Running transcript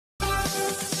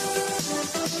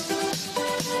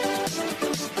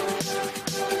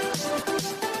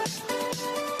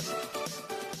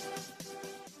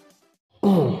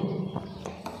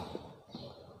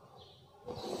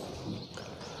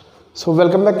So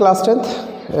welcome back class 10th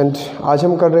and आज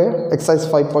हम कर रहे हैं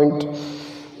एक्सरसाइज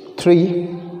 5.3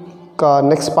 का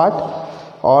नेक्स्ट पार्ट।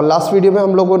 और लास्ट वीडियो में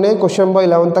हम लोगों ने क्वेश्चन नंबर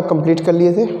 11 तक कंप्लीट कर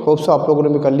लिए थे। होप सो आप लोगों ने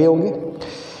भी कर लिए होंगे।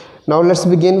 Now let's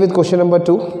begin with question number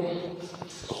 2।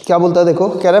 क्या बोलता है देखो,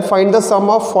 कह रहा है find the some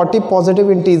of 40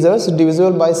 positive integers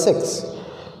divisible by 6।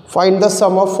 Find the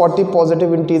some of 40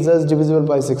 positive integers divisible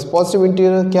by 6। Positive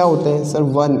integer क्या होते हैं सर?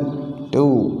 1 2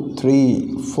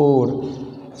 3 4,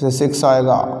 जैसे 6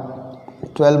 आएगा,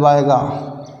 12 आएगा,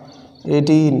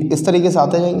 18, इस तरीके से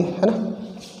आते जाएंगे, है ना।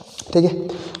 ठीक है,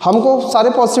 हमको सारे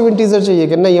पॉजिटिव इंटीजर चाहिए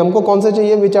कि नहीं, हमको कौन से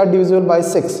चाहिए? Which are divisible by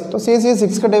 6। तो ये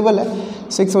 6 का टेबल है।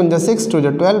 6 1 6, 2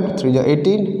 12, 3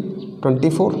 18,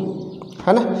 24,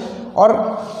 है ना। और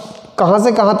कहाँ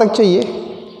से कहाँ तक चाहिए?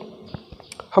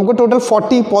 हमको टोटल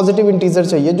 40 पॉजिटिव इंटीजर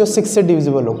चाहिए जो 6 से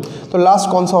डिविजिबल हो। तो लास्ट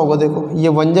कौन सा होगा? देखो, ये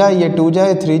 1 जाए, ये 2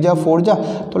 जाए, 3 जाए, 4 जाए,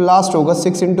 तो लास्ट होगा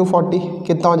 6 × 40।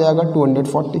 कितना हो जाएगा?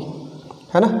 240,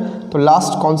 है ना। तो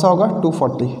लास्ट कौन सा होगा?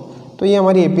 240। तो ये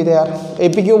हमारी एपी तैयार।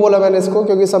 एपी क्यों बोला मैंने इसको?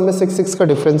 क्योंकि सब में 6 का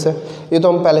डिफरेंस है। ये तो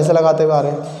हम पहले से लगाते हुए आ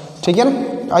रहे हैं, ठीक है ना।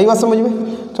 आई बात समझ में?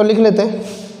 तो लिख लेते हैं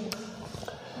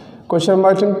question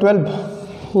number 12।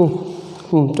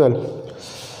 12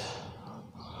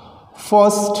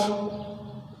 first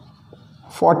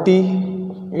 40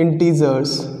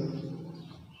 integers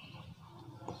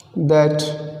that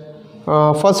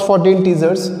first 40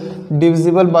 integers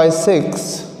divisible by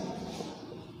 6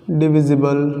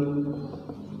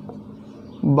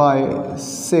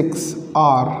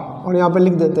 are, और यहाँ पे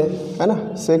लिख देते हैं, है ना,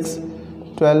 6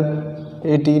 12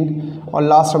 18 और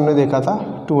लास्ट हमने देखा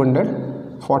था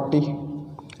 240।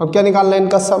 अब क्या निकालना है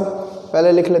इनका सम?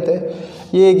 पहले लिख लेते हैं।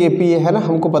 ये एक एपी है ना,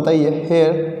 हमको पता ही है।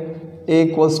 हेयर a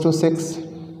 = 6,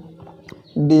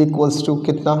 d =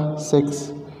 कितना?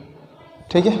 6,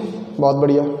 ठीक है, बहुत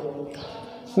बढ़िया।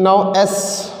 नाउ s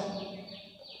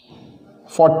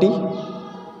 40,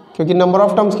 क्योंकि नंबर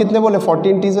ऑफ टर्म्स कितने बोले? 40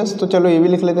 इंटीजर्स, तो चलो ये भी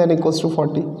लिख लेते हैं, n =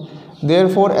 40।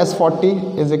 देयरफॉर s 40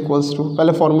 =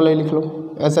 पहले फॉर्मूला ही लिख लो,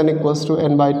 sn =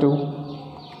 n/2।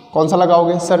 कौन सा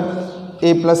लगाओगे सर?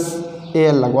 a +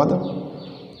 al लगवा दो।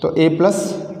 तो a +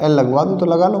 l लगवा दो, तो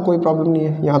लगा लो, कोई प्रॉब्लम नहीं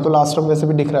है। यहाँ तो लास्ट टर्म वैसे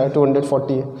भी दिख रहा है,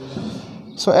 240 है।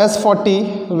 सो s 40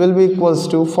 will be equals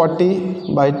to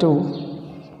 40/2,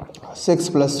 6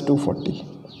 + 240।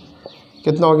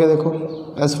 कितना हो गया देखो?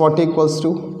 s 40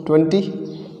 = 20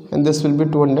 and this will be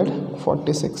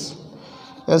 246।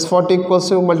 s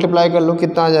 40 = multiply कर लो,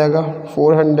 कितना आ जाएगा?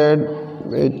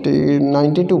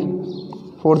 492,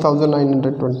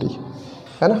 4920,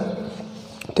 है ना।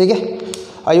 ठीक है,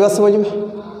 आई बात समझ में?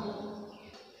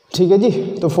 ठीक है जी।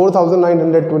 तो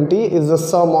 4920 is the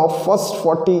some of first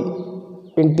 40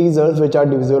 integers which are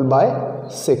divisible by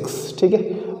 6। ठीक है,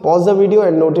 pause the video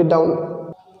and note it down.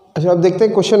 अच्छा, अब देखते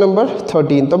हैं क्वेश्चन नंबर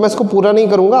 13। तो मैं इसको पूरा नहीं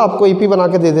करूंगा, आपको ईपी बना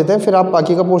के दे देते हैं, फिर आप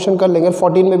बाकी का पोर्शन कर लेंगे।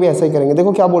 14 में भी ऐसा ही करेंगे।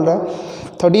 देखो क्या बोल रहा है।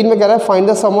 13 में कह रहा है find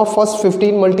the some of first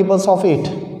 15 multiples of 8।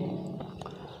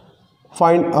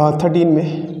 Find 13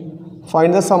 में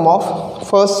find the some of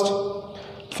first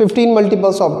 15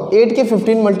 multiples of 8 के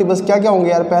 15 मल्टीपल्स क्या क्या होंगे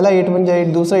यार? पहला 8 1 जा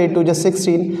 8, दूसरा 8 2 जा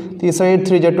 16, तीसरा 8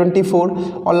 3 जा 24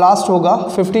 और लास्ट होगा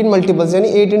 15 मल्टीपल्स, यानी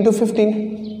 8 × 15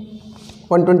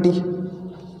 120,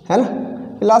 है ना।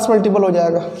 लास्ट मल्टीपल हो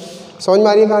जाएगा। समझ में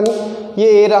आ रही है कहानी? ये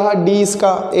a रहा, d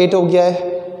इसका 8 हो गया है,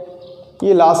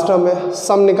 ये लास्ट टर्म है।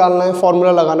 सम निकालना है,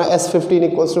 फॉर्मूला लगाना है, s 15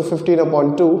 =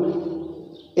 15/2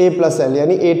 a + l,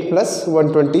 यानी 8 +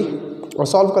 120 और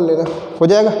सॉल्व कर लेना, हो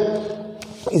जाएगा।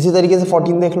 इसी तरीके से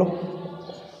 14 देख लो।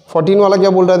 14 वाला क्या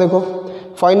बोल रहा है देखो,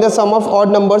 find the some of odd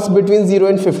numbers between 0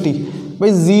 and 50।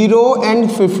 भाई 0 and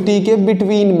 50 के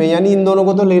बिटवीन में, यानी इन दोनों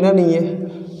को तो लेना नहीं है,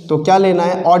 तो क्या लेना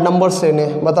है? ऑड नंबर्स लेने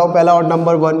हैं। बताओ, पहला odd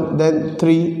number 1, then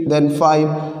 3, then 5,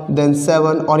 then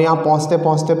 7 और यहाँ पहुँचते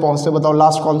पहुँचते पहुँचते बताओ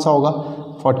लास्ट कौन सा होगा?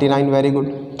 49। वेरी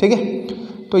गुड, ठीक है।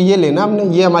 तो ये लेना हमने,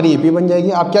 ये हमारी एपी बन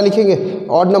जाएगी। आप क्या लिखेंगे?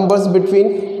 ऑड नंबर्स बिटवीन,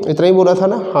 इतना ही बोला था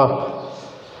ना, हाँ,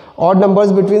 odd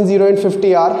numbers between 0 and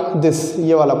 50 are this,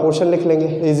 ये वाला पोर्शन लिख लेंगे।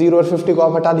 ये 0 और 50 को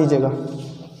आप हटा दीजिएगा,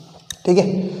 ठीक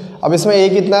है। अब इसमें a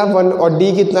कितना है? 1 और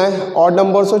d कितना है? ऑड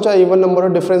नंबर्स हो चाहे इवन नंबर हो,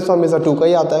 डिफरेंस तो हमेशा 2 का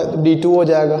ही आता है, तो d2 हो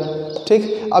जाएगा,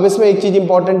 ठीक। अब इसमें एक चीज़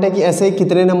इंपॉर्टेंट है कि ऐसे ही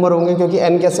कितने नंबर होंगे, क्योंकि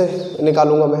n कैसे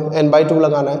निकालूंगा मैं? n/2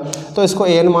 लगाना है, तो इसको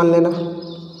an मान लेना।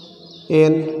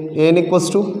 an =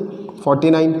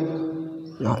 49,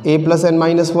 यहाँ a + n -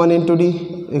 1 × d,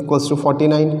 equals to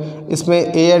 49। इसमें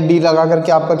ए या डी लगा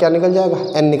करके आपका क्या निकल जाएगा,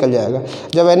 एन निकल जाएगा।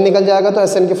 जब एन निकल जाएगा तो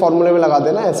एस एन के फॉर्मूले में लगा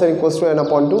देना, S N equals to N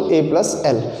upon two A plus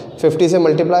L. 50 से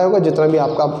मल्टीप्लाई होगा, जितना भी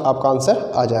आपका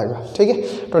आंसर आ जाएगा। ठीक है,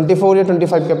 24 या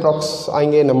 25 के अप्रॉक्स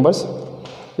आएंगे नंबर्स,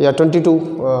 या 22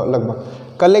 लगभग।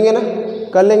 कर लेंगे ना,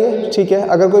 कर लेंगे, ठीक है।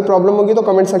 अगर कोई प्रॉब्लम होगी तो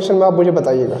कमेंट सेक्शन में आप मुझे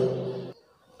बताइएगा।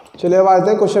 चलिए अब आते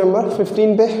हैं क्वेश्चन नंबर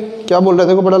 15 पे। क्या बोल रहे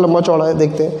थे, को बड़ा लंबा चौड़ा है,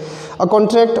 देखते हैं। A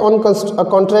contract on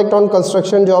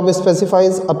construction job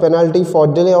specifies a penalty for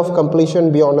delay of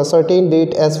completion beyond a certain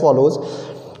date as follows: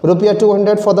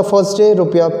 ₹200 for the first day,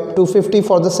 ₹250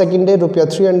 for the second day,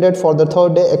 ₹300 for the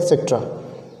third day, etc.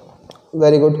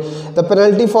 Very good. The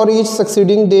penalty for each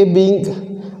succeeding day being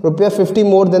 ₹50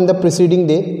 more than the preceding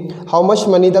day. How much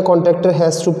money the contractor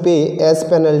has to pay as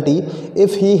penalty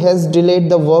if he has delayed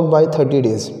the work by 30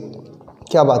 days?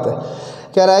 क्या बात है,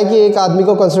 कह रहा है कि एक आदमी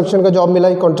को कंस्ट्रक्शन का जॉब मिला,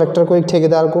 एक कॉन्ट्रैक्टर को, एक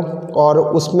ठेकेदार को, और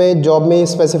उसमें जॉब में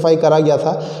स्पेसिफाई करा गया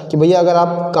था कि भैया अगर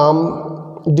आप काम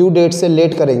ड्यू डेट से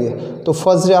लेट करेंगे तो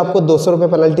फर्स्ट डे आपको 200 रुपये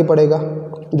पेनल्टी पड़ेगा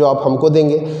जो आप हमको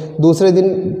देंगे, दूसरे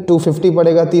दिन 250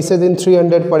 पड़ेगा, तीसरे दिन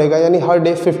 300 पड़ेगा, यानी हर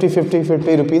डे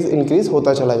 50 रुपीज़ इंक्रीज़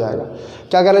होता चला जाएगा।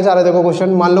 क्या कहना चाह रहे थे देखो क्वेश्चन,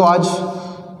 मान लो आज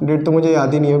डेट तो मुझे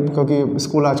याद ही नहीं है क्योंकि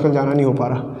स्कूल आजकल जाना नहीं हो पा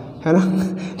रहा है ना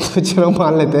तो चलो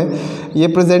मान लेते हैं ये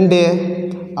प्रेजेंट डे है।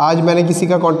 आज मैंने किसी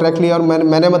का कॉन्ट्रैक्ट लिया और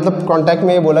मैंने मतलब कॉन्ट्रैक्ट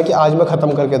में ये बोला कि आज मैं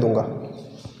ख़त्म करके दूंगा,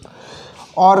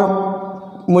 और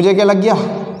मुझे क्या लग गया,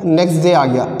 नेक्स्ट डे आ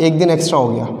गया, एक दिन एक्स्ट्रा हो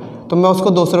गया, तो मैं उसको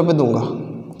 200 रुपये दूंगा।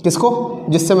 किसको,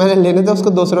 जिससे मैंने लेने थे उसको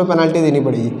 200 रुपये पेनल्टी देनी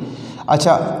पड़ेगी।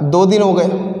 अच्छा 2 दिन हो गए,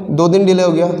 2 दिन डिले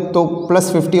हो गया तो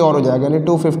प्लस 50 और हो जाएगा, यानी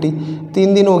 250।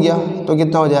 3 दिन हो गया तो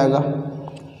कितना हो जाएगा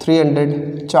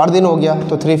 300। 4 दिन हो गया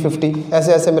तो 350।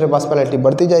 ऐसे ऐसे मेरे पास पेनल्टी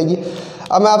बढ़ती जाएगी।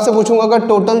 अब मैं आपसे पूछूंगा अगर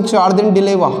टोटल 4 दिन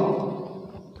डिले हुआ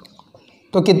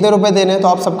तो कितने रुपए देने हैं, तो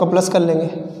आप सबका प्लस कर लेंगे,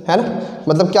 है ना।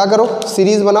 मतलब क्या करो,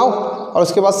 सीरीज़ बनाओ और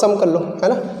उसके बाद सम कर लो, है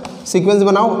ना। सीक्वेंस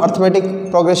बनाओ, अर्थमेटिक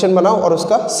प्रोग्रेशन बनाओ और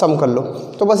उसका सम कर लो,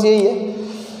 तो बस यही है।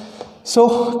 सो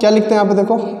क्या लिखते हैं यहाँ पे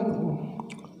देखो,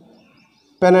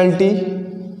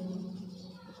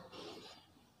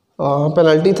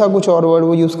 पेनल्टी था, कुछ और वर्ड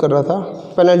वो यूज़ कर रहा था,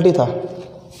 पेनल्टी था।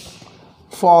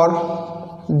 फॉर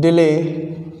डिले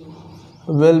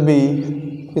विल बी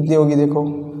कितनी होगी देखो,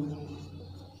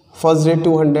 first day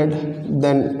 200,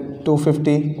 then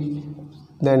 250,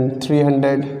 then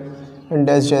 300 and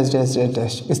dash dash dash dash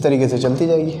dash, इस तरीके से चलती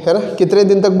जाएगी, है ना। कितने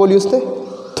दिन तक बोली उसने,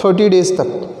 30 डेज तक।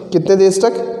 कितने डेज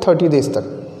तक, 30 डेज तक।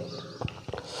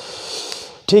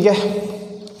 ठीक है,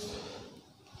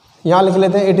 यहाँ लिख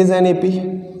लेते हैं इट इज़ एन एपी,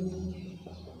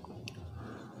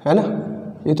 है ना।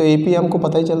 ये तो एपी हमको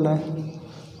पता ही चल रहा है।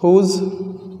 हुज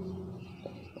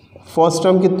फर्स्ट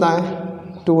टर्म कितना है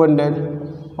 200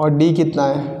 और डी कितना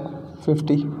है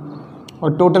 50,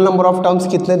 और टोटल नंबर ऑफ टर्म्स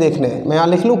कितने देखने हैं, मैं यहाँ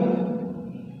लिख लूँ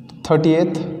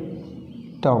 38th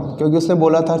टर्म, क्योंकि उसने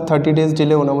बोला था 30 डेज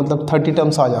डिले होना, मतलब 30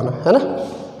 टर्म्स आ जाना, है ना।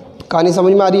 कहानी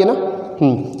समझ में आ रही है ना।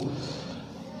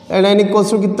 एंड एन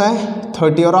इक्वल्स टू कितना है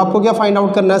 30, और आपको क्या फाइंड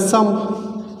आउट करना है, सम।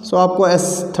 सो आपको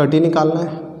S30 निकालना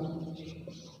है,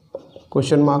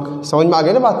 क्वेश्चन मार्क। समझ में आ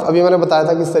गई ना बात, अभी मैंने बताया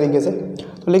था किस तरीके से,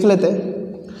 तो लिख लेते हैं।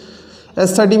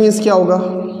 S30 मीन्स क्या होगा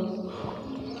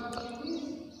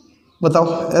बताओ,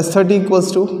 S30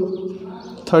 equals to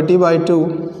 30/2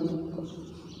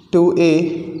 2a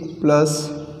plus,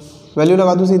 value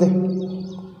लगा दूँ सीधे,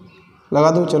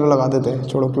 लगा दूँ, चलो लगा देते हैं,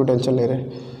 छोड़ो क्यों टेंशन ले रहे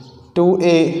हैं।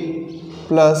 2a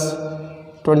प्लस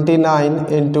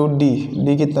 29 इंटू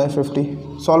डी कितना है 50।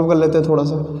 सॉल्व कर लेते हैं थोड़ा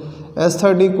सा।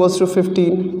 S30 इक्वल्स टू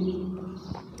 15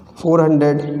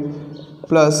 400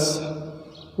 प्लस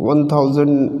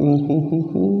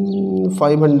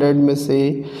 1500 में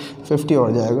से 50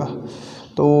 और जाएगा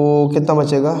तो कितना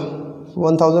बचेगा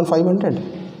 1500,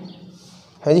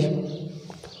 है जी।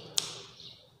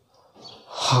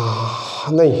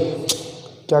 हाँ नहीं,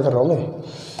 क्या कर रहा हूँ मैं,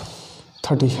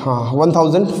 30, हाँ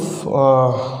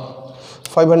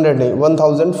 1500 नहीं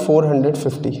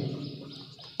 1450,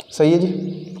 सही है जी।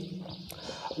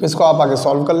 इसको आप आगे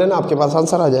सॉल्व कर लेना, आपके पास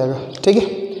आंसर आ जाएगा। ठीक है,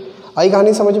 आई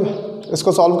कहानी समझ में,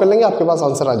 इसको सॉल्व कर लेंगे, आपके पास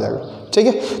आंसर आ जाएगा। ठीक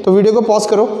है, तो वीडियो को पॉज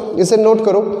करो, इसे नोट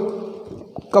करो,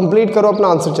 कंप्लीट करो, अपना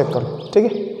आंसर चेक करो। ठीक है,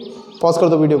 पॉज कर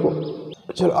दो वीडियो को।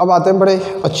 चलो अब आते हैं बड़े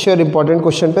अच्छे और इंपॉर्टेंट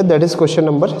क्वेश्चन पे, दैट इज क्वेश्चन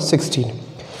नंबर 16।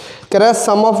 कह रहा है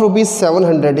सम ऑफ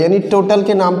 ₹700, यानी टोटल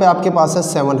के नाम पे आपके पास है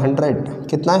 700।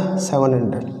 कितना है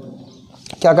 700।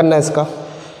 क्या करना है इसका,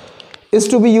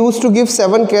 is to be use to give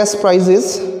 7 cash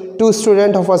prices to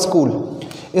student of a school.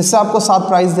 इससे आपको 7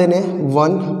 प्राइज देने,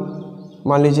 1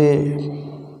 मान लीजिए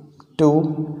 2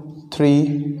 3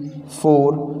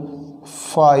 4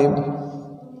 5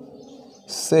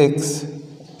 6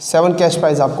 7 कैश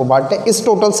प्राइस आपको बांटने इस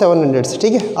टोटल 700 से,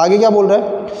 ठीक है। आगे क्या बोल रहा है,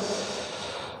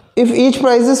 if each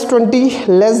price is 20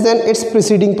 less than it's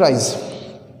preceding price,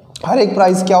 हर एक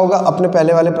प्राइस क्या होगा, अपने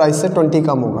पहले वाले प्राइस से 20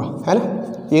 कम होगा, है ना,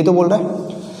 ये तो बोल रहा है।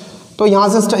 तो यहाँ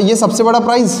से ये सबसे बड़ा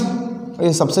प्राइस,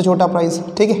 ये सबसे छोटा प्राइस,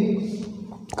 ठीक है।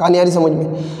 कहानी आ रही समझ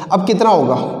में। अब कितना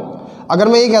होगा, अगर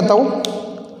मैं ये कहता हूँ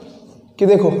कि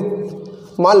देखो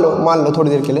मान लो थोड़ी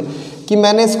देर के लिए कि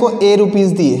मैंने इसको A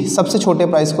रुपीज़ दिए, सबसे छोटे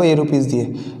प्राइस को A रुपीज़ दिए,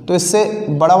 तो इससे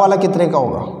बड़ा वाला कितने का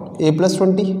होगा, A +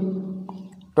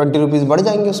 20 रुपीज़ बढ़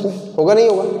जाएंगे उसमें, होगा नहीं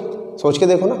होगा, सोच के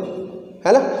देखो ना,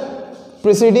 है ना।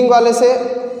 प्रीसीडिंग वाले से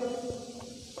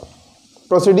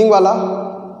प्रोसीडिंग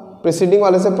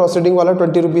वाला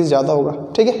 20 रुपीज़ ज़्यादा होगा,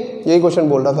 ठीक है, यही क्वेश्चन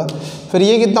बोल रहा था। फिर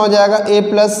ये कितना हो जाएगा, A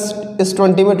प्लस इस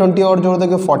 20 में 20 और जोड़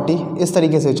दोगे 40, इस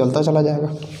तरीके से चलता चला जाएगा।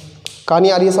 कहानी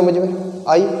आ रही है समझ में,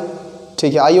 आई,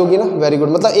 ठीक है, आई होगी ना, वेरी गुड।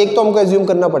 मतलब एक तो हमको एज्यूम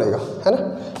करना पड़ेगा, है ना,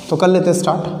 तो कर लेते हैं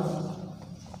स्टार्ट,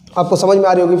 आपको समझ में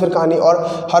आ रही होगी फिर कहानी। और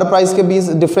हर प्राइस के बीच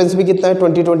डिफरेंस भी कितना है,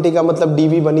 20 का, मतलब डी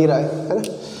भी बन ही रहा है ना।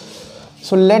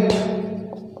 So let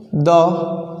the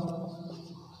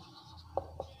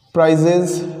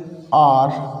prices are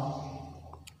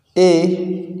A,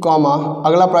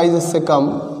 अगला प्राइस इससे कम,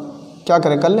 क्या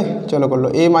करें, कर ले, चलो कर लो,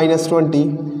 A - 20,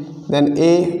 then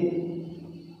A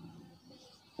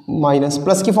minus,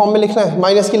 plus की फॉर्म में लिखना है,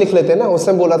 माइनस की लिख लेते हैं ना,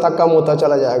 उसने बोला था कम होता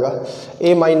चला जाएगा,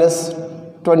 A -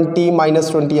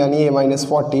 20 यानी A -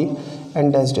 40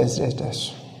 and dash dash dash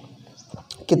dash,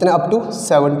 कितने, अप टू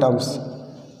 7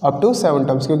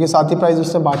 टर्म्स, क्योंकि साथ ही प्राइस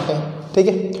उससे बांटते हैं, ठीक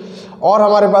है। और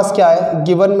हमारे पास क्या है,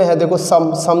 गिवन में है, देखो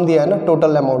सम दिया है ना,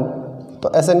 टोटल अमाउंट, तो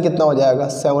SN कितना हो जाएगा,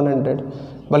 700,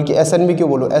 बल्कि SN भी क्यों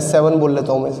बोलो, S7 बोल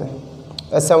लेता हूँ मैं से,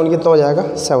 S7 कितना हो जाएगा,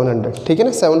 700, ठीक है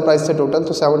ना। 7 प्राइस से टोटल,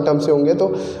 तो 7 टर्म से होंगे, तो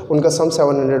उनका सम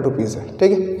 700 रुपीज़ है,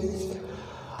 ठीक है।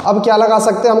 अब क्या लगा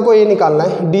सकते हैं, हमको ये निकालना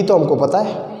है, D तो हमको पता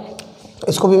है,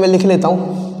 इसको भी मैं लिख लेता हूँ,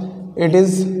 इट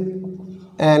इज़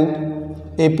एन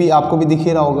AP, आपको भी दिख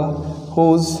ही रहा होगा,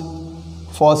 whose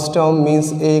first term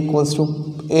means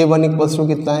A1 equals to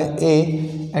कितना है,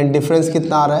 A, एंड डिफरेंस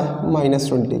कितना आ रहा है,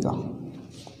 -20 का,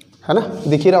 है ना,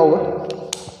 दिख ही रहा होगा,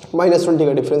 -20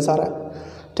 का डिफरेंस आ रहा है,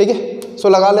 ठीक है। सो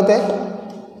लगा लेते हैं,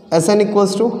 SN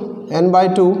equals to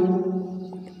n/2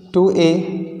 2A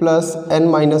plus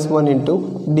n-1 into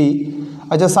D।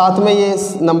 अच्छा, साथ में ये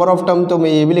नंबर ऑफ टर्म तो मैं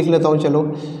ये भी लिख लेता हूँ, चलो,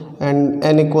 एंड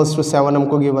n इक्वल्स टू 7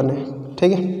 हमको गिवन है,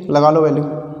 ठीक है, लगा low value,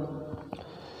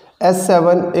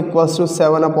 S7 equals to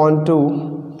 7/2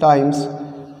 times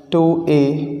 2A,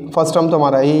 first term तो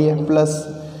हमारा यही है, प्लस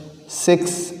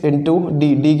 6 इंटू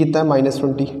D कितना है,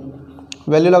 -20,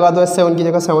 वैल्यू लगा दो, S7 की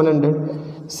जगह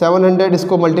 700,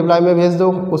 इसको मल्टीप्लाई में भेज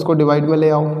दो, उसको डिवाइड में ले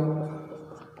आओ,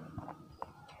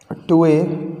 2A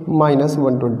 -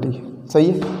 120, सही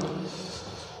है।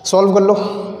 सॉल्व कर लो,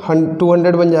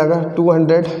 200 बन जाएगा,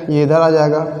 200 ये इधर आ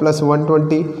जाएगा, plus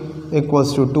 120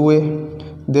 equals to 2A,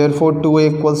 therefore 2A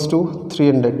equals to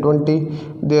 320,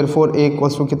 therefore A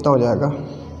equals to कितना हो जाएगा,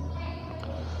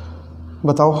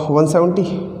 बताओ, 170,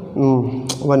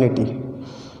 180,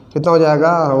 कितना हो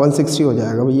जाएगा, 160 हो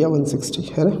जाएगा भैया,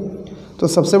 160, है ना। तो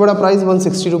सबसे बड़ा प्राइस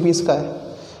 160 रुपीज़ का है,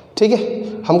 ठीक है।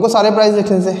 हमको सारे प्राइस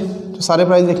लिखने से, तो सारे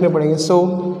प्राइस लिखने पड़ेंगे। सो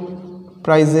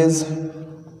प्राइजेज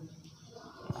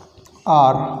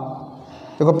आर,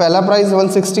 देखो पहला प्राइस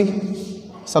 160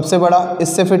 सबसे बड़ा,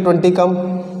 इससे फिर 20 कम,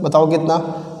 बताओ कितना,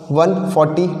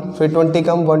 140, फिर 20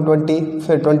 कम 120,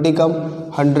 फिर 20 कम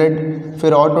 100,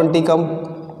 फिर और 20 कम,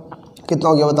 कितना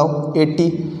हो गया बताओ, 80,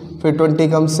 फिर 20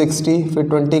 कम 60, फिर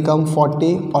 20 कम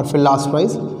 40, और फिर लास्ट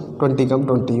प्राइस 20 कम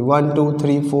 20, 1 2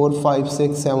 3 4 5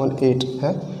 6 7 8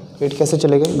 है। 8 कैसे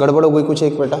चले गए, गड़बड़ हो गई कुछ,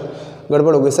 एक बेटा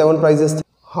गड़बड़ हो गई, 7 प्राइजेस थे,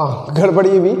 हाँ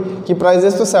गड़बड़ी भी कि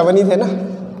प्राइजेस तो 7 ही थे ना,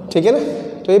 ठीक है ना।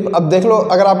 तो ये अब देख लो,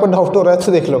 अगर आपको डाउट हो रहा है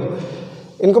तो देख लो,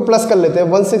 इनको प्लस कर लेते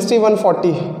हैं, 160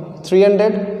 140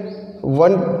 300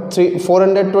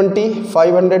 420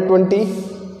 520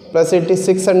 प्लस 80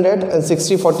 600 एंड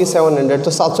 60 40 700,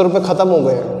 तो 700 रुपये ख़त्म हो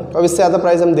गए। अब इससे ज़्यादा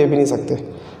प्राइस हम दे भी नहीं सकते।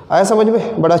 आया समझ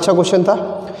में, बड़ा अच्छा क्वेश्चन था।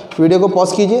 वीडियो को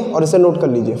पॉज कीजिए और इसे नोट कर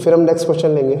लीजिए, फिर हम नेक्स्ट क्वेश्चन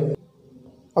लेंगे।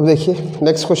 अब देखिए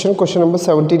नेक्स्ट क्वेश्चन नंबर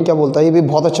 17 क्या बोलता है। ये भी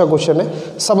बहुत अच्छा क्वेश्चन है,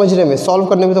 समझने में, सॉल्व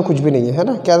करने में तो कुछ भी नहीं है, है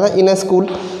ना। क्या था, इन अ school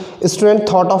student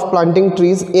thought of planting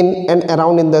trees in and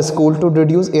around in the school to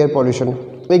reduce air pollution.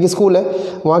 एक स्कूल है,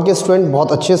 वहाँ के स्टूडेंट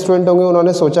बहुत अच्छे स्टूडेंट होंगे,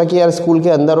 उन्होंने सोचा कि यार स्कूल के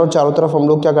अंदर और चारों तरफ हम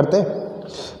लोग क्या करते हैं,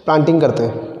 प्लांटिंग करते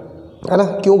हैं, है ना।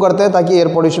 क्यों करते हैं, ताकि एयर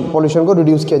पॉल्यूशन को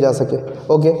रिड्यूस किया जा सके।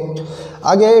 ओके,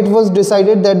 आगे it was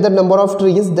decided that the number of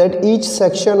trees that each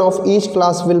section of each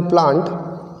class will plant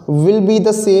will be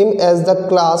the same as the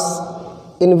class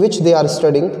in which they are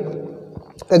studying.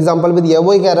 Example भी दिया,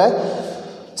 वही कह रहा है,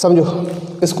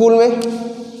 समझो स्कूल में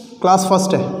class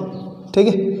first है, ठीक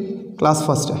है, क्लास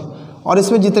फर्स्ट है। और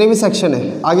इसमें जितने भी सेक्शन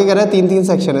है, आगे कह रहा है 3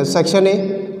 सेक्शन है, सेक्शन ए,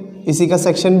 इसी का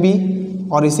सेक्शन बी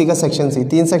और इसी का सेक्शन सी,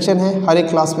 3 सेक्शन है हर एक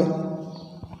क्लास में,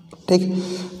 ठीक।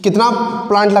 कितना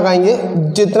प्लांट लगाएंगे,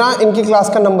 जितना इनकी क्लास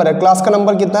का नंबर है, क्लास का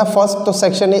नंबर कितना है फर्स्ट, तो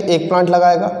सेक्शन ए 1 प्लांट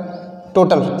लगाएगा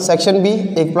टोटल, सेक्शन बी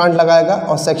 1 प्लांट लगाएगा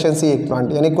और सेक्शन सी 1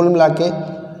 प्लांट, यानी कुल मिला के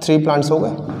 3 प्लांट्स हो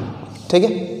गए, ठीक है,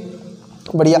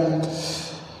 बढ़िया।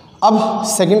 अब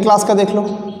सेकंड क्लास का देख लो,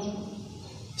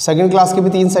 सेकंड क्लास के भी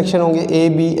 3 सेक्शन होंगे, A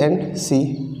B and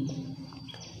C.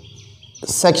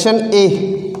 Section A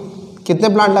कितने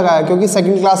प्लांट लगाया, क्योंकि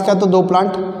सेकंड क्लास का तो 2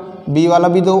 प्लांट, बी वाला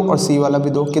भी 2 और सी वाला भी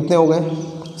 2, कितने हो गए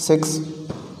 6,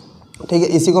 ठीक है।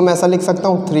 इसी को मैं ऐसा लिख सकता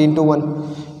हूँ 3 into 1,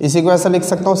 इसी को ऐसा लिख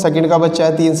सकता हूँ, सेकंड का बच्चा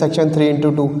है 3 सेक्शन 3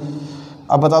 into 2।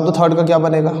 अब बता दो थर्ड का क्या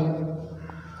बनेगा,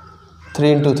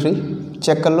 3 into 3,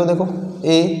 चेक कर लो, देखो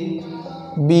ए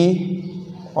बी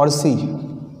और सी,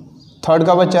 थर्ड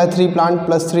का बच्चा है 3 plant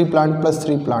plus 3 plant plus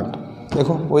 3 plant,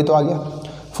 देखो वही तो आ गया।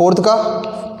 फोर्थ का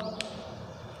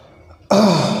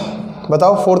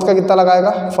बताओ, फोर्थ का कितना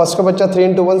लगाएगा, फर्स्ट का बच्चा 3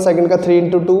 into 1, सेकंड का 3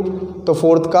 into 2, तो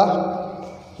फोर्थ का,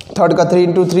 थर्ड का 3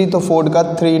 into 3, तो फोर्थ का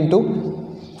 3 into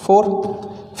 4,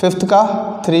 फिफ्थ का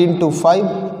 3 into 5,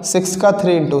 सिक्स का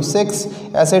 3 into 6,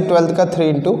 ऐसे 12th का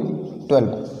 3 into 12।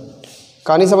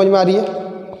 कहानी समझ में आ रही है,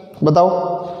 बताओ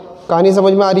कहानी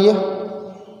समझ में आ रही है,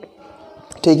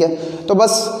 ठीक है। तो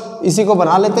बस इसी को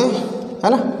बना लेते हैं, है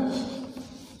ना,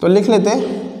 तो लिख लेते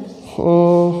हैं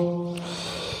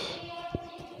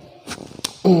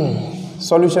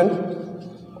solution.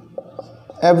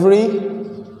 Every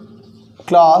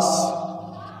class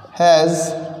has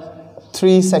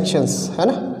 3 sections, है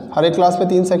ना, हर एक क्लास में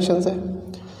 3 सेक्शंस है।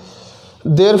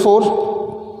 देयरफॉर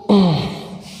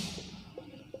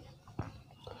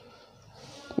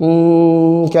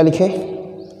क्या लिखे,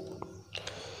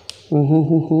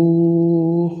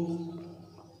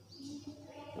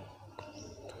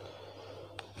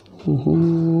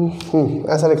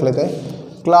 ऐसा लिख लेते हैं,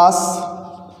 क्लास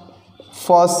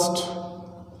फर्स्ट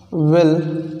विल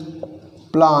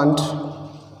प्लांट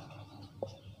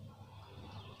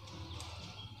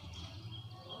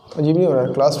अजीब नहीं हो रहा है,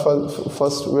 class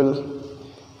first will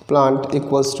plant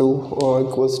equals to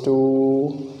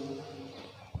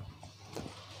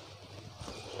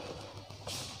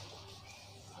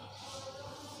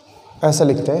ऐसा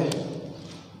लिखते हैं,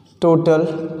 टोटल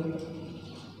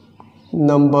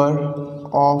नंबर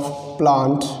ऑफ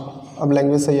प्लांट, अब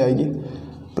लैंग्वेज सही आएगी,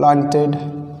 planted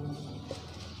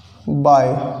by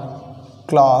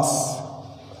class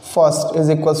first is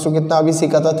equals to कितना, अभी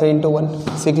सीखा था 3 into 1,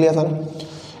 सीख लिया था ना।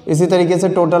 इसी तरीके से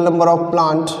total number of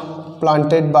plant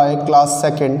planted by class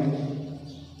second,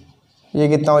 ये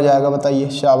कितना हो जाएगा बताइए,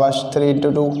 शाबाश 3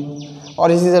 into 2,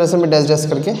 और इसी तरह से मैं डैश डैश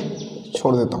करके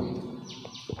छोड़ देता हूँ,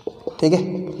 ठीक है,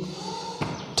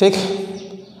 ठीक।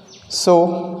 सो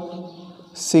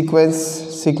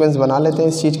सीक्वेंस बना लेते हैं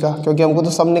इस चीज़ का, क्योंकि हमको तो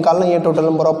सब निकालना ही है टोटल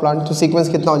नंबर ऑफ प्लांट। तो सीक्वेंस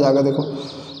कितना हो जाएगा, देखो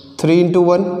 3 into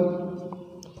 1,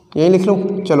 यही लिख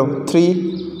लूँ, चलो 3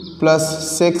 प्लस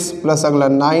 6 प्लस अगला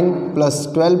 9 प्लस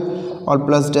 12 और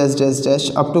plus dash dash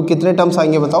dash, up to कितने टर्म्स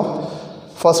आएंगे बताओ,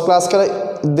 फर्स्ट क्लास का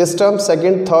this term,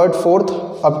 second, third, fourth,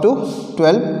 up to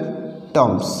 12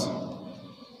 terms,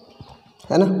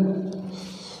 है ना।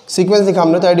 सीक्वेंस लिखा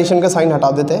हमने, तो एडिशन का साइन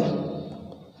हटा देते हैं,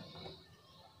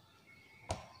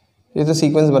 ये तो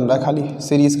सीक्वेंस बन रहा है खाली,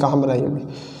 सीरीज कहाँ बनाई अभी।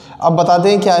 अब बताते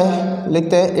हैं क्या है,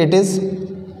 लिखते हैं it is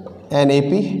N A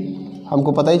P,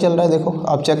 हमको पता ही चल रहा है, देखो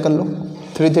आप चेक कर लो,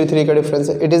 3 3 3 का डिफरेंस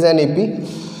है। It is N A P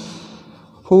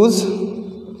whose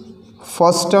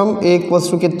first term A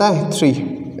equals to कितना है 3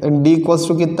 एंड डी इक्वल्स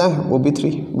टू कितना है वो भी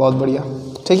 3, बहुत बढ़िया,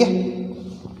 ठीक है।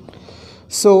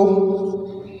 सो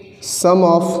सम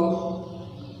ऑफ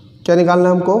क्या निकालना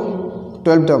है हमको,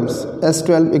 12 terms,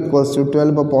 S12 equals to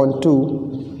 12/2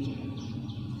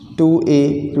 2a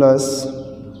plus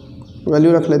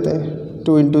value रख लेते हैं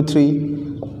 2 into 3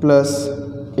 प्लस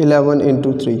 11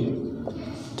 into 3,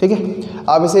 ठीक है।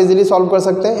 आप इसे इजीली सॉल्व कर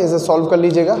सकते हैं, इसे सॉल्व कर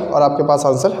लीजिएगा और आपके पास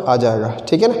आंसर आ जाएगा,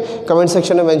 ठीक है ना। कमेंट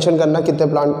सेक्शन में मेंशन करना कितने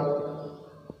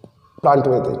प्लांट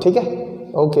हुए थे, ठीक है,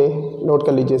 ओके, नोट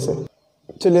कर लीजिए इसे।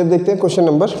 चलिए अब देखते हैं क्वेश्चन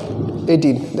नंबर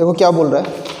 18, देखो क्या बोल रहा है,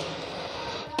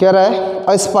 कह रहा है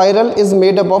अ spiral is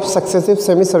made up of successive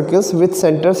semi circles with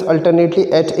centres alternately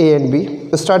eight A and B,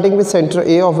 starting with center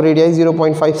A of radii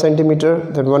 0.5 cm,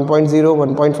 then 1.0,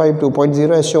 1.5,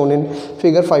 2.0 as shown in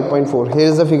figure 5.4. Here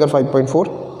is the figure 5.4.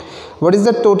 What is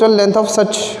the total length of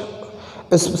such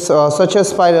a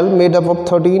spiral made up of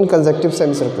 13 consecutive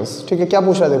semicircles? ठीक है, क्या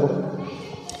पूछ रहा है, देखो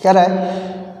कह रहा है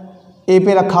A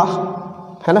पे रखा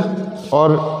है ना,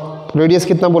 और रेडियस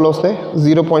कितना बोला उसने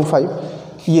 0.5,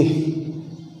 ये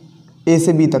ए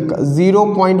से बी तक का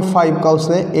 0.5 का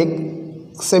उसने एक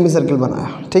सेमी सर्किल बनाया,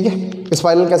 ठीक है।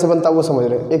 स्पाइरल कैसे बनता है वो समझ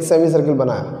रहे हैं। एक सेमी सर्किल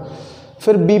बनाया,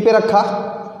 फिर बी पे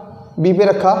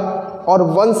रखा और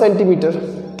 1 सेंटीमीटर,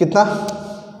 कितना,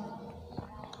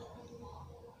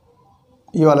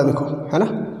 ये वाला देखो है ना,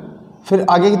 फिर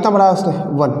आगे कितना बढ़ाया उसने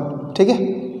 1, ठीक है।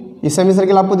 ये सेमी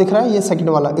सर्किल आपको दिख रहा है, ये सेकंड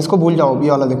वाला, इसको भूल जाओ, ये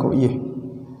वाला देखो, ये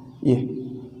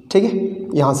ठीक है,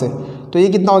 यहाँ से तो ये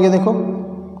कितना हो गया देखो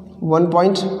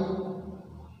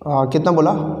कितना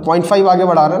बोला 0.5 आगे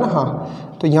बढ़ा रहा है ना, हाँ,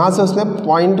 तो यहाँ से उसने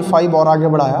 0.5 और आगे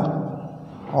बढ़ाया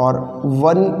और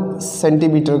 1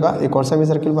 सेंटीमीटर का एक और सेमी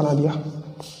सर्किल बना दिया,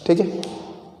 ठीक है।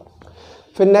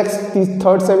 फिर नेक्स्ट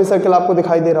थर्ड सेमी सर्किल आपको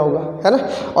दिखाई दे रहा होगा, है ना।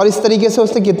 और इस तरीके से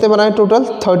उसने कितने बनाए टोटल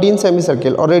 13 सेमी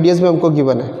सर्किल, और रेडियस भी हमको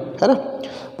गिवन है ना।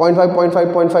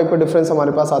 0.5 का डिफरेंस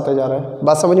हमारे पास आता जा रहा है।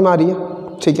 बात समझ में आ रही है,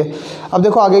 ठीक है। अब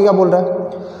देखो आगे क्या बोल रहा है,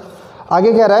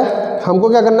 आगे कह रहा है हमको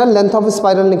क्या करना है, लेंथ ऑफ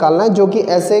स्पाइरल निकालना है जो कि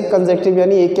ऐसे कंसेक्टिव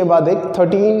यानी एक के बाद एक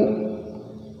 13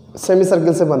 सेमी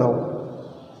सर्किल से बना हो,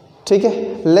 ठीक है।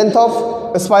 लेंथ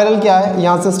ऑफ स्पाइरल क्या है,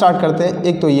 यहाँ से स्टार्ट करते हैं।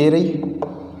 एक तो ये रही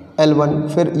L1,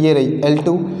 फिर ये रही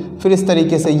L2, फिर इस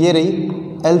तरीके से ये रही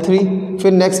L3,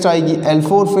 फिर नेक्स्ट आएगी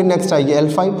L4, फिर नेक्स्ट आएगी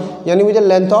L5। यानी मुझे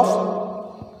लेंथ ऑफ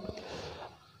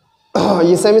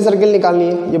ये सेमी सर्किल निकालनी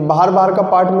है। ये बाहर का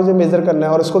पार्ट मुझे मेजर करना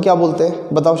है और इसको क्या बोलते हैं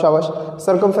बताओ, शाबाश,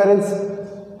 सर्कमफेरेंस,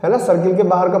 है ना। सर्किल के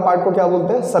बाहर का पार्ट को क्या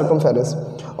बोलते हैं, सर्कमफेरेंस।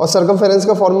 और सर्कमफेरेंस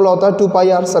का फॉर्मूला होता है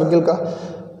 2πr सर्किल का,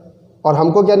 और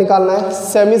हमको क्या निकालना है,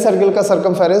 सेमी सर्किल का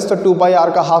सर्कमफेरेंस, तो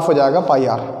 2πr का हाफ हो जाएगा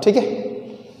πr, ठीक है।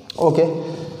 ओके,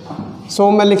 सो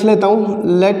मैं लिख लेता हूँ,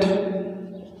 let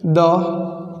the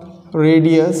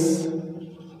radius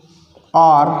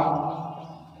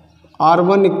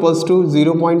R1 equals to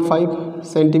 0.5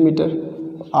 centimetre,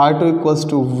 R2 equals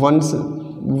to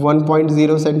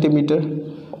 1.0 centimetre,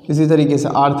 इसी तरीके से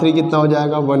R3 कितना हो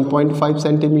जाएगा 1.5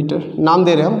 सेंटीमीटर। नाम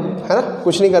दे रहे हम, है ना,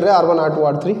 कुछ नहीं कर रहे, R1 R2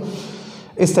 R3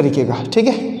 इस तरीके का, ठीक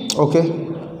है। ओके,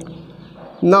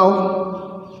 नाउ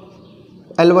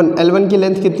L1 की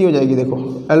लेंथ कितनी हो जाएगी, देखो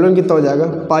L1 कितना हो जाएगा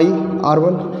पाई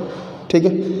R1, ठीक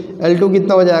है। L2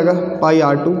 कितना हो जाएगा पाई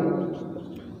R2,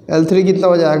 L3 कितना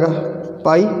हो जाएगा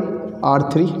पाई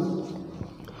R3,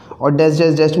 और डैश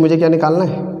डैश डैश मुझे क्या निकालना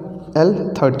है,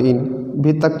 L13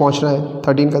 भी तक पहुंचना है,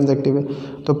 13 कंसेक्टिव है,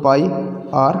 तो पाई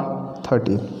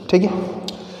R13, ठीक है।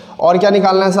 और क्या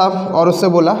निकालना है साहब, और उससे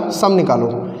बोला सम निकालो,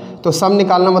 तो सम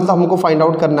निकालना मतलब हमको फाइंड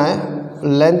आउट करना है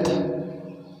लेंथ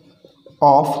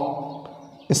ऑफ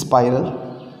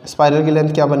स्पाइरल की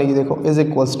लेंथ क्या बनेगी, देखो इज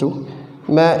इक्वल्स टू,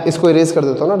 मैं इसको इरेज कर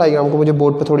देता हूँ ना डायग्राम को, मुझे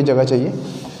बोर्ड पे थोड़ी जगह चाहिए।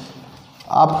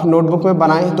 आप नोटबुक में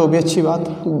बनाएं तो भी अच्छी बात,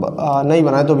 नहीं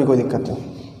बनाएं तो भी कोई दिक्कत नहीं।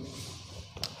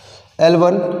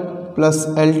 L1 plus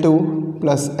L2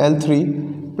 plus L3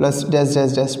 plus dash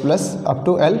dash dash plus up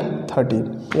to L13,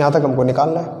 यहाँ तक हमको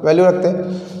निकालना है। वैल्यू रखते हैं,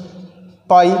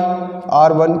 पाई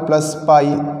R1 plus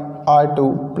pi R2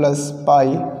 plus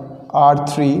pi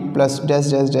R3 plus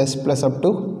dash dash dash plus up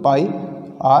to pi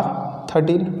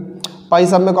R13। पाई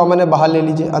सब में कॉमन है, बाहर ले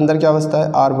लीजिए, अंदर क्या बचता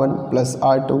है R1 plus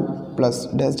R2 plus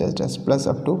dash dash dash plus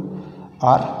up to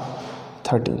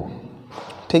R13,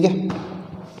 ठीक है।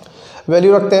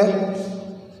 वैल्यू रखते हैं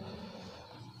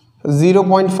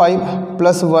 0.5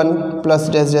 plus 1 plus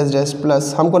dash dash dash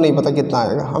plus, हमको नहीं पता कितना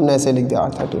आएगा, हमने ऐसे लिख दिया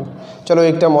R13। चलो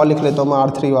एक टाइम और लिख लेता हूँ मैं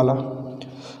R3 वाला,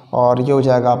 और ये हो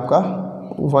जाएगा आपका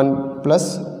 1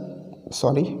 प्लस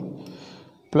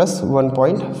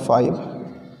 1.5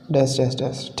 डैश डैश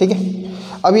डैश, ठीक है।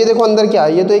 अब ये देखो अंदर क्या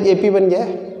है, ये तो एक AP बन गया है,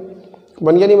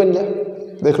 बन गया नहीं बन गया,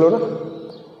 देख लो ना,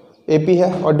 AP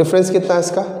है, और डिफरेंस कितना है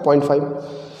इसका 0.5।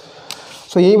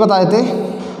 सो यही बताए थे,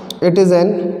 it is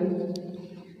an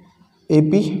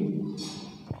AP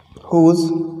whose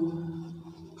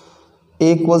A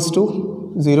equals to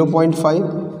 0.5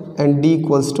 and D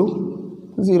equals to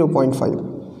 0.5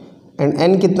 and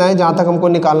N कितना है जहाँ तक हमको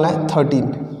निकालना है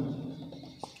 13।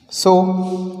 सो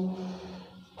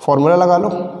फॉर्मूला लगा लो,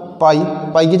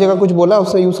 पाई की जगह कुछ बोला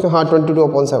उसने यूज़ कर, हाँ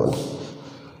 22/7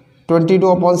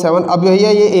 22/7। अब यही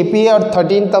है, ये AP है और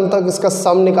 13 तब तक इसका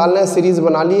सम निकालना है, सीरीज़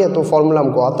बना ली है, तो फॉर्मूला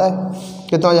हमको आता है,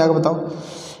 कितना हो जाएगा बताओ,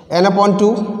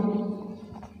 N/2,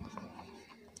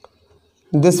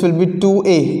 this will be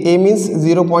 2A, A means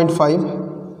 0.5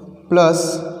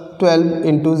 plus 12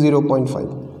 into 0.5,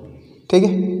 ठीक है।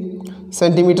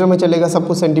 सेंटीमीटर में चलेगा, सब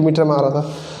कुछ सेंटीमीटर में आ रहा था।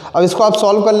 अब इसको आप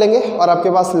सॉल्व कर लेंगे और आपके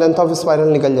पास लेंथ ऑफ स्पाइरल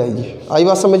निकल जाएगी। आई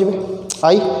बात समझ में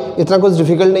आई, इतना कुछ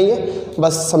डिफिकल्ट नहीं है,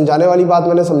 बस समझाने वाली बात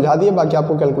मैंने समझा दी है, बाकी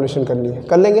आपको कैलकुलेशन करनी है,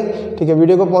 कर लेंगे, ठीक है।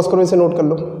 वीडियो को पॉज करो, इसे नोट कर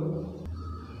लो।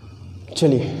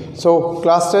 चलिए, सो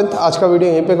क्लास 10th आज का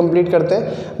वीडियो यहीं पे कंप्लीट करते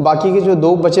हैं। बाकी के जो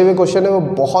 2 बचे हुए क्वेश्चन है वो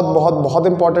बहुत बहुत बहुत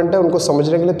इंपॉर्टेंट है, उनको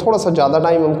समझने के लिए थोड़ा सा ज़्यादा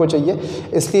टाइम हमको चाहिए,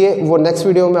 इसलिए वो नेक्स्ट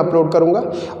वीडियो में अपलोड करूँगा।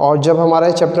 और जब हमारा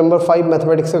चैप्टर नंबर 5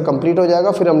 मैथमेटिक्स का कंप्लीट हो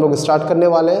जाएगा फिर हम लोग स्टार्ट करने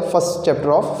वाले हैं first chapter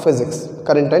of physics,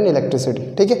 current and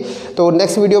electricity. ठीक है, तो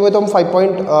नेक्स्ट वीडियो में तो हम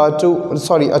 5.2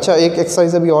 सॉरी अच्छा एक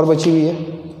एक्सरसाइज अभी और बची हुई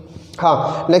है।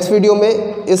 हाँ, नेक्स्ट वीडियो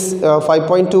में इस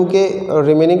 5.2 के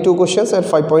रिमेनिंग 2 क्वेश्चंस और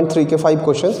 5.3 के 5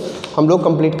 क्वेश्चंस हम लोग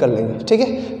कंप्लीट कर लेंगे। ठीक है,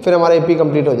 फिर हमारा एपी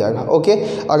कंप्लीट हो जाएगा। ओके,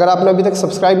 अगर आपने अभी तक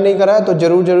सब्सक्राइब नहीं करा है तो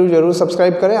जरूर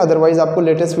सब्सक्राइब करें, अदरवाइज आपको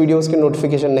लेटेस्ट वीडियोस के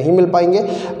नोटिफिकेशन नहीं मिल पाएंगे।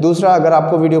 दूसरा, अगर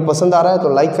आपको वीडियो पसंद आ रहा है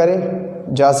तो लाइक करें,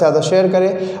 ज़्यादा से ज़्यादा शेयर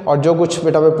करें, और जो कुछ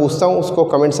बेटा मैं पूछता हूँ उसको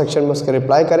कमेंट सेक्शन में उसके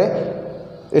रिप्लाई करें।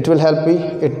 It will help me,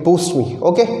 it boosts me.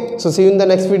 Okay, so see you in the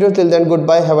next video. Till then,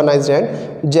 goodbye, have a nice day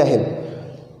and Jai Hind.